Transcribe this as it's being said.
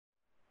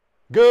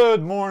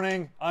Good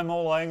morning, I'm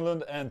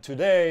Englund, and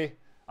today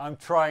I'm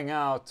trying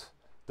out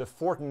the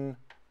Fortin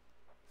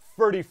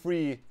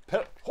 33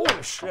 pedal.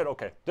 Holy shit,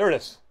 okay, there it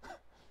is.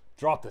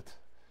 Dropped it.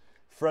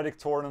 Fredrik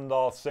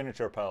Tornedal's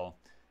signature pedal.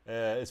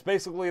 It's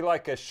basically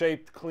like a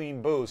shaped clean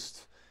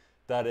boost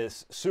that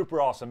is super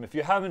awesome. If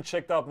you haven't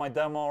checked out my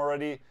demo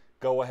already,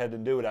 go ahead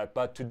and do that.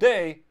 But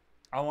today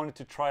I wanted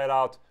to try it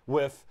out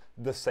with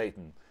the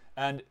Satan.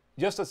 And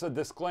just as a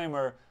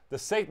disclaimer, the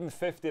Satan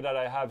 50 that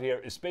I have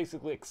here is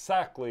basically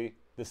exactly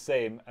the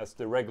same as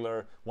the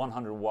regular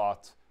 100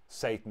 watt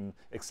Satan,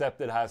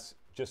 except it has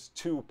just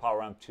two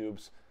power amp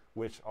tubes,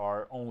 which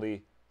are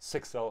only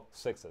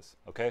 6L6s,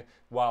 okay?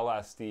 While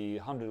as the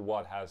 100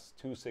 watt has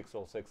two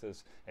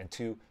 6L6s and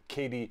two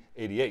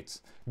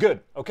KD88s. Good,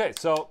 okay,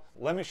 so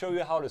let me show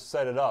you how to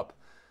set it up.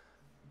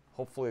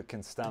 Hopefully it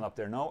can stand up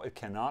there. No, it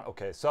cannot.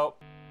 Okay, so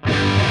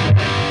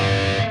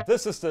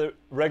this is the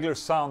regular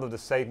sound of the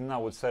Satan. I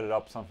would set it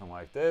up something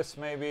like this,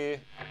 maybe.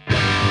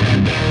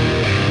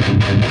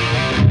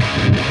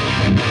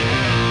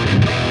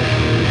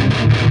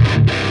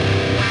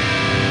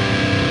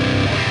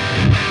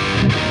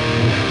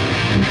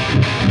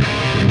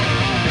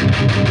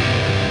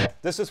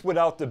 This is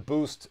without the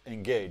boost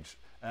engaged.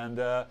 And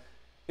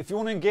if you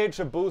want to engage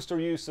a boost or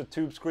use a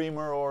tube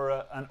screamer or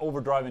an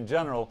overdrive in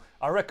general,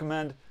 I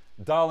recommend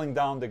dialing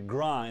down the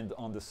grind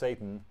on the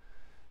Satan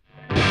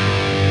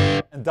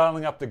and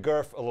dialing up the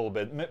girth a little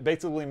bit,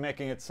 basically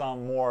making it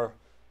sound more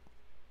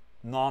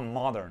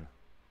non-modern,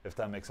 if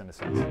that makes any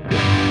sense.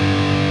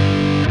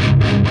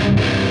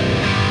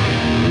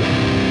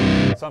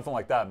 Something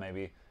like that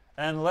maybe.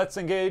 And let's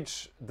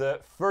engage the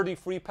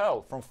 33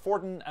 pedal from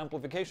Fortin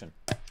Amplification.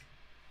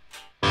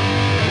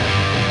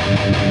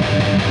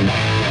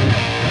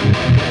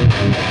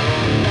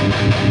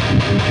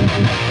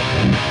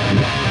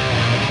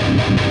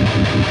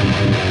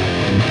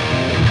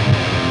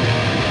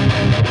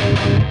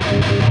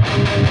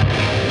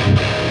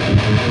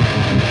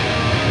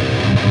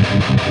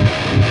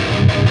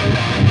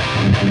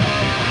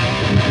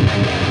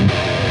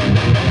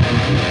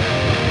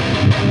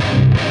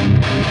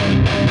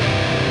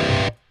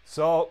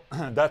 So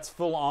that's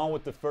full on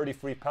with the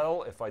 33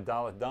 pedal. If I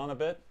dial it down a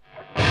bit.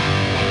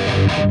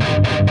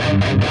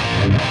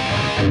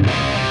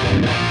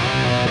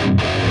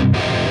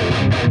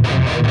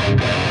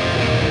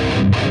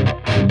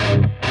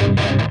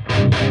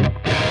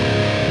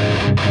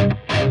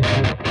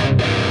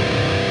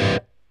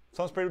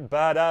 Sounds pretty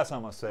badass, I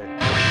must say.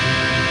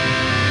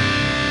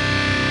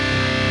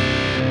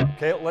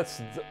 Okay,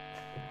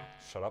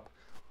 shut up.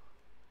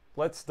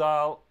 Let's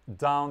dial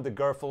down the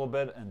girth a little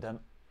bit and then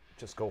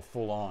just go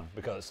full on,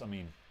 because I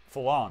mean,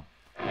 full on.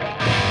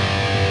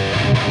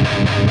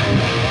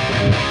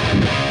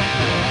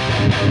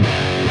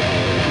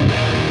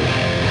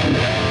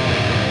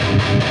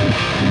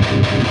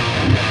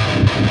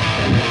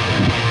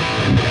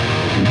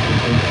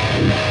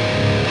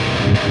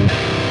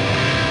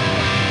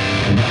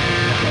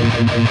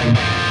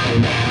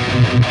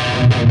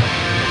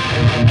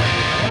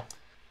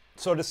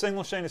 So the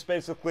single chain is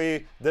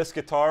basically this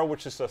guitar,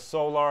 which is a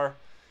Solar.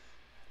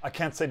 I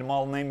can't say the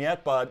model name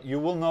yet, but you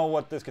will know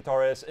what this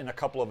guitar is in a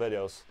couple of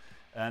videos.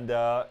 And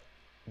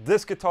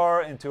this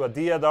guitar into a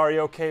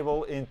D'Addario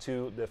cable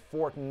into the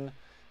Fortin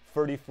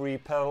 33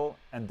 pedal,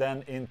 and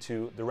then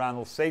into the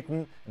Randall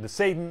Satan. And the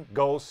Satan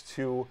goes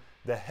to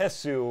the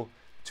Hessu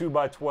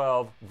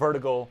 2x12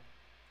 vertical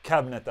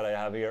cabinet that I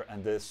have here,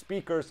 and the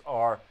speakers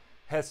are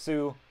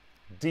Hessu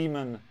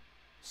Demon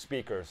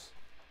speakers.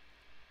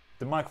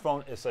 The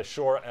microphone is a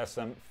Shure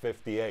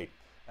SM58,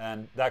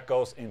 and that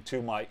goes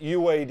into my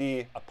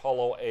UAD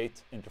Apollo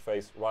 8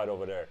 interface right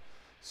over there.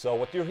 So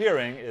what you're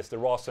hearing is the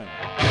raw signal.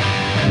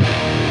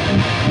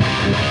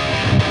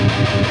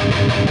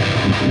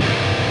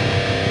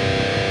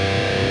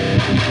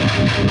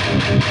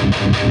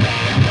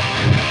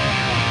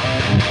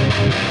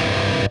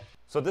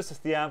 So this is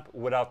the amp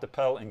without the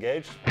pedal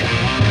engaged.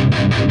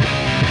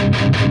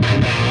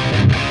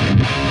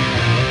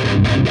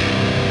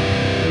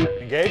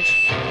 Engaged.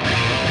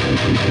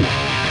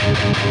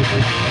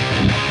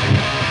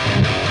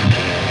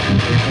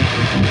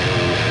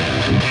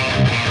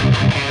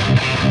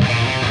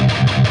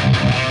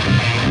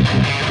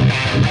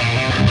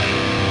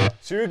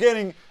 So you're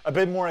getting a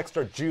bit more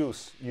extra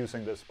juice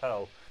using this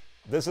pedal.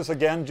 This is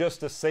again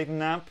just a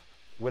Satan amp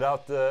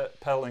without the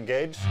pedal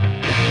engaged.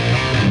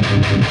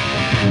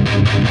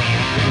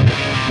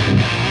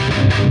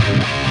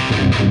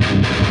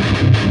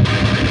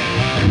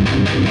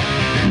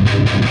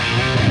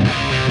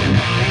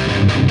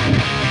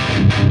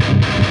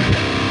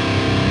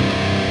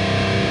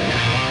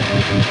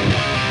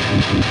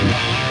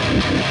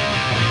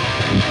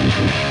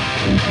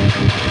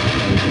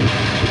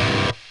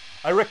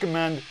 I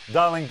recommend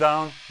dialing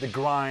down the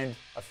grind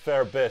a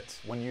fair bit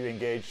when you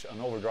engage an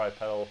overdrive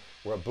pedal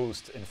or a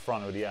boost in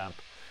front of the amp,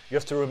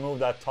 just to remove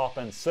that top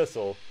end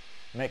sizzle,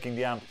 making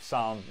the amp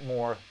sound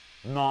more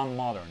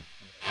non-modern.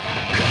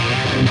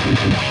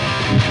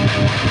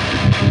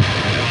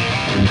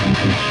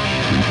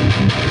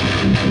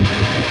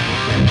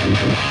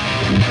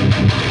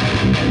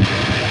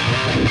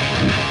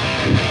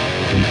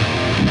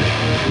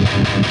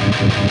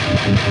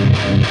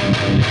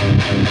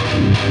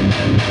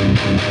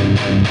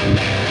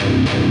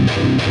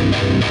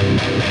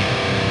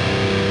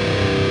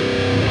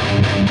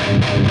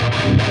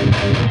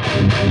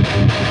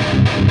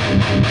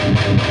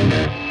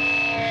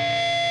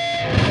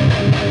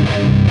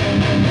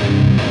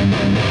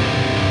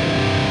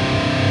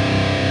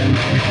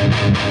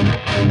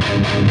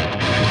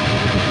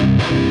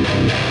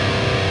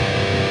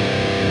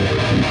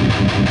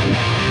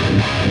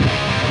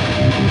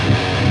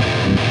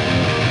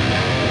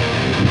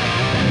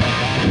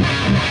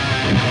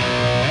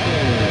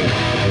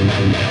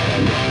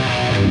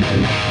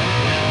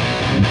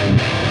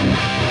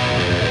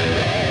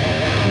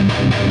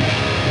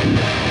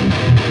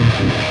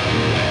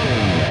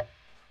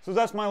 So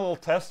that's my little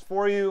test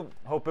for you.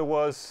 Hope it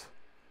was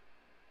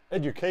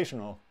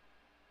educational.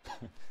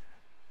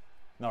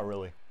 Not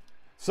really.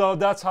 So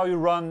that's how you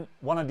run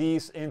one of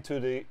these into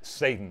the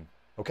Satan,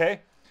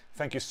 okay?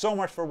 Thank you so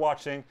much for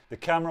watching. The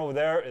camera over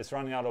there is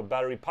running out of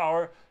battery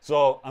power,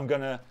 so I'm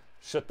gonna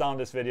shut down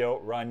this video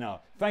right now.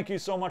 Thank you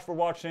so much for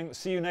watching.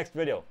 See you next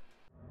video.